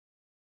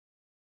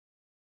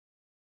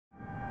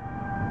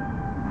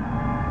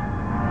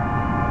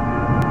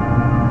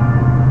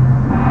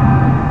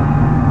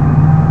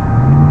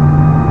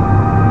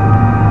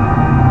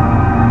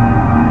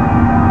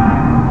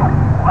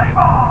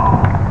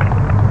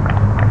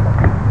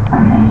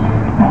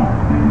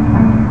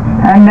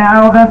And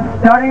now the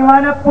starting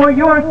lineup for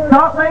your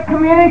Salt Lake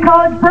Community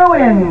College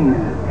Bruins.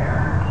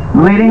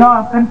 Leading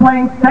off and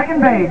playing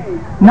second base,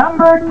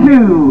 number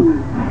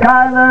 2,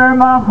 Skylar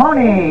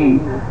Mahoney.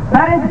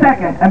 Batting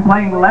second and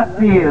playing left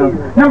field,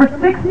 number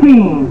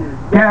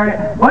 16,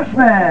 Garrett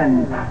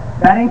Bushman.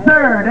 Batting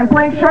third and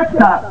playing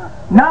shortstop,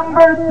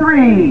 number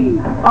 3,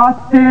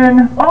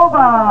 Austin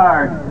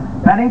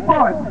Ovard. Batting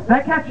fourth,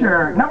 the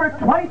catcher, number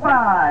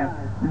 25,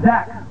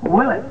 Zach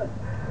Willis.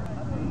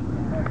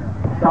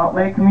 Salt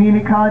Lake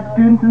Community College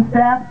students and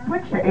staff,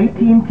 switch to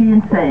AT&T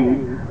and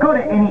save. Go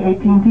to any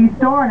AT&T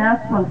store and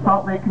ask for the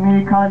Salt Lake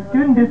Community College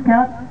student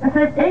discount and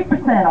save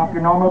 8% off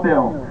your normal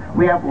bill.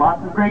 We have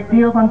lots of great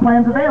deals on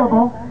plans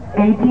available.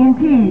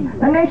 AT&T,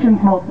 the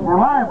nation's most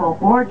reliable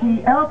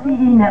 4G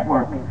LTE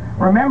network.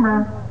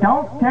 Remember,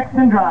 don't text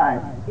and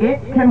drive.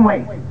 It can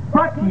wait.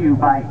 Brought to you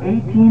by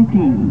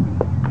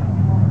AT&T.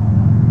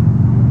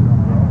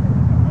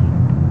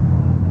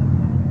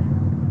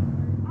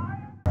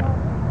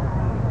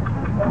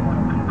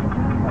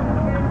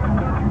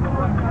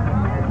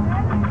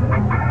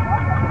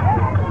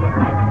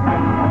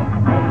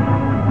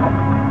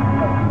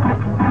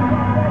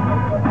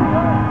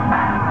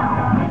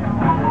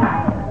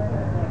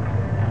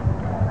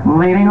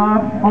 Leading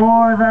off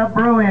for the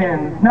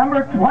Bruins,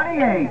 number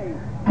 28,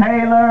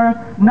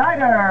 Taylor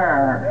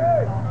Snyder.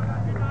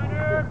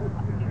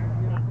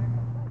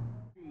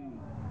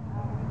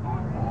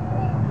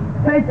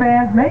 Say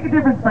fans, make a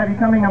difference by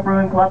becoming a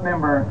Bruin Club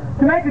member.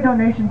 To make a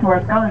donation to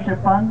our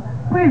scholarship fund,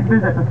 please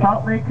visit the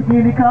Salt Lake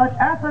Community College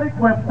Athletics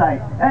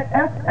website at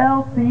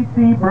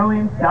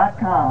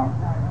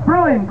slccbruins.com.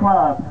 Bruin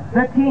Club,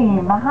 the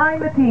team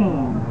behind the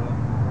team.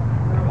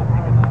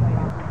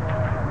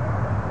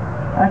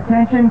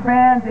 Attention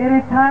fans, it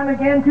is time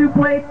again to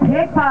play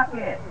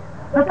Pickpocket.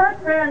 The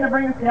first fan to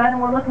bring us the item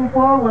we're looking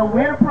for will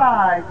win a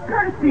prize,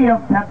 courtesy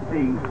of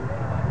Pepsi.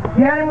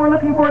 The item we're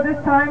looking for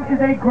this time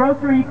is a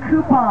grocery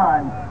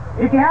coupon.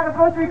 If you have a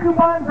grocery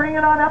coupon, bring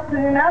it on up to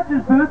the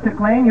announcer's booth to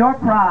claim your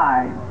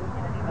prize.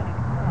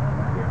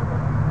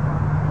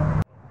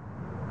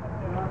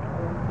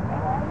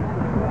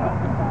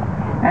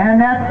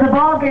 And that's the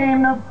ball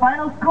game, the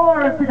final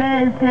score of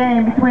today's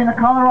game between the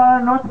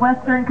Colorado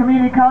Northwestern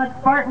Community College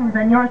Spartans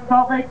and your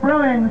Salt Lake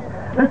Bruins.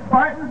 The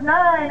Spartans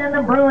 9 and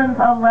the Bruins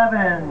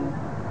 11.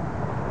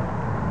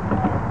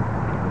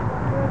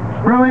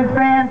 Bruins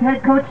fans,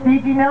 head coach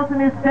D.G. Nelson,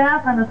 his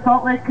staff, and the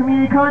Salt Lake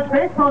Community College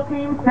baseball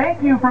team,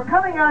 thank you for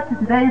coming out to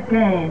today's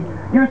game.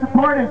 Your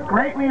support is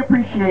greatly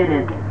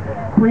appreciated.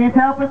 Please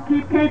help us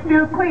keep Cape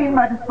Field clean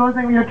by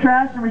disposing of your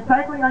trash and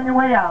recycling on your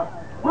way out.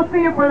 We'll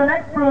see you for the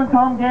next Bruins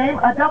home game,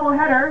 a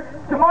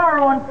doubleheader,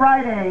 tomorrow on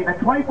Friday, the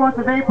 24th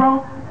of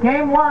April.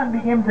 Game 1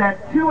 begins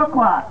at 2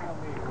 o'clock.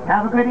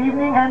 Have a good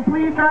evening, and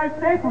please drive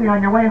safely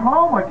on your way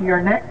home or to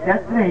your next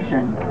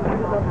destination.